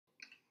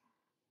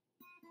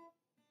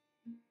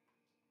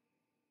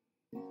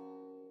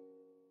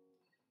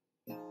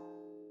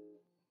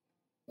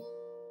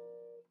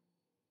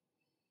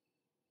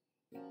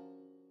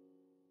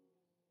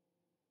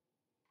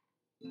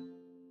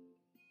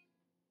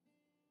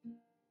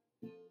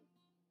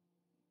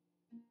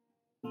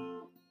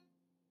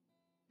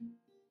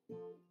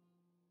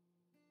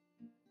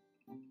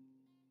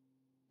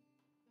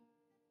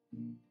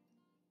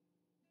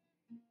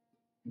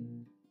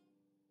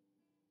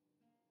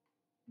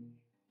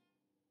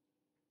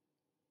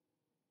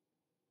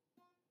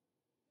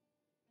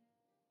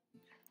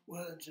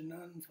Woods and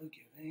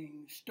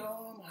unforgiving,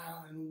 storm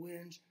howling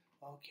winds,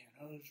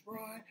 volcanoes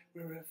roar,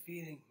 river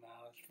feeding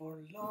mouths for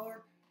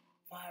Lord,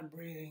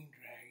 fire-breathing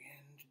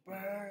dragons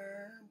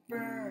burn,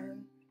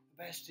 burn.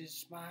 Vested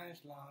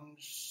spines,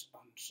 lungs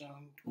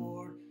unsung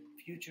toward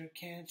future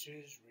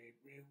cancers, reap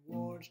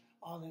rewards.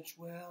 All that's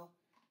well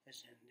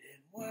has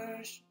ended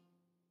worse.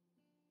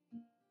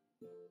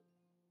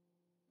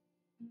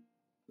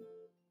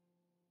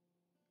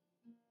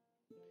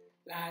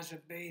 Lies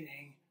are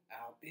baiting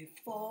out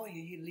before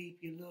you. You leap,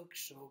 you look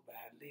so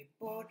badly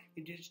bored.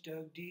 You ditch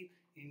dug deep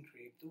and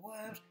creep the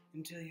worms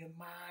until your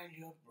mind,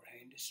 your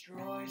brain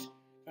destroys.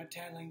 By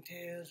telling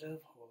tales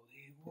of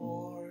holy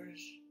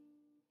wars.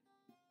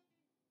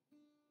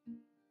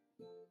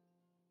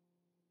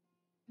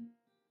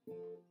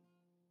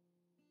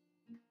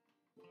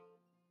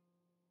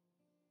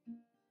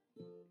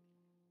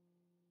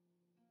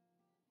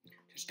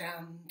 Just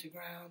down to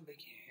ground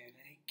begin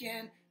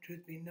again.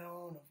 Truth be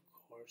known, of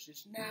course,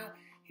 it's now.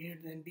 Here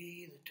then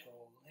be the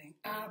tolling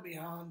hour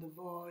beyond the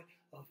void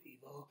of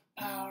evil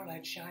power,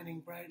 light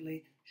shining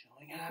brightly,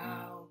 showing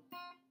how.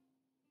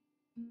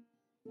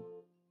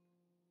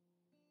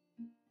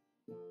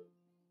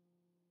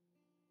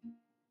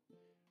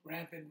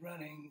 Rampant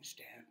running,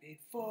 stampede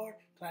forward,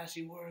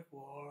 classy work,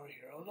 war,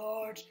 hero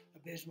lords,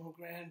 abysmal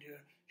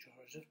grandeur,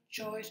 shores of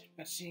choice,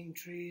 not seeing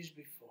trees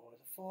before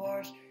the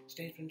forest,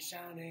 statesmen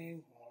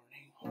sounding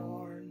warning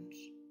horns.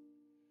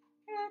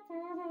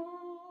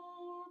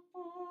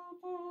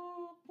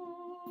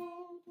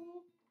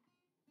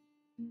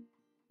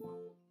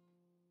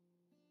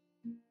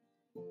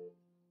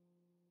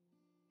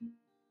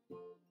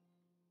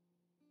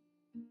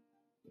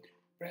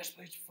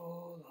 Breastplates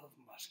full of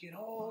musket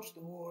holes,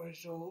 the war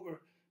is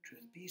over,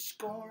 truth be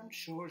scorned,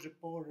 shores of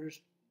borders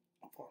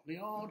formerly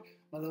owned,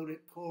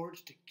 melodic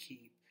chords to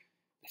keep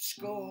the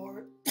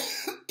score.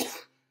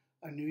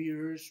 A New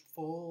Year's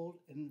fold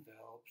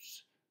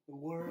envelops the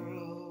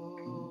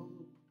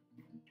world.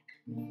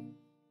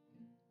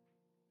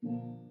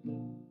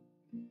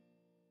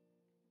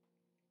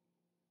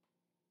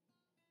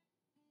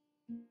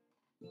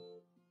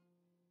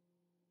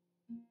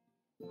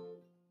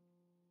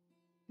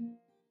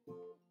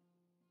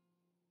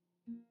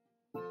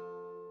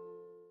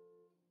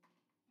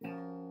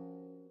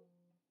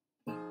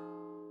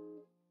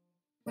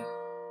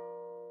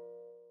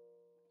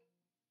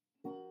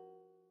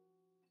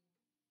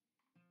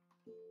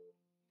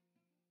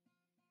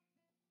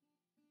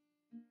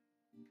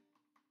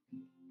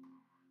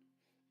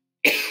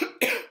 Got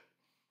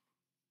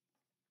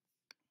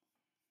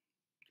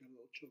a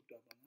little choked up on that.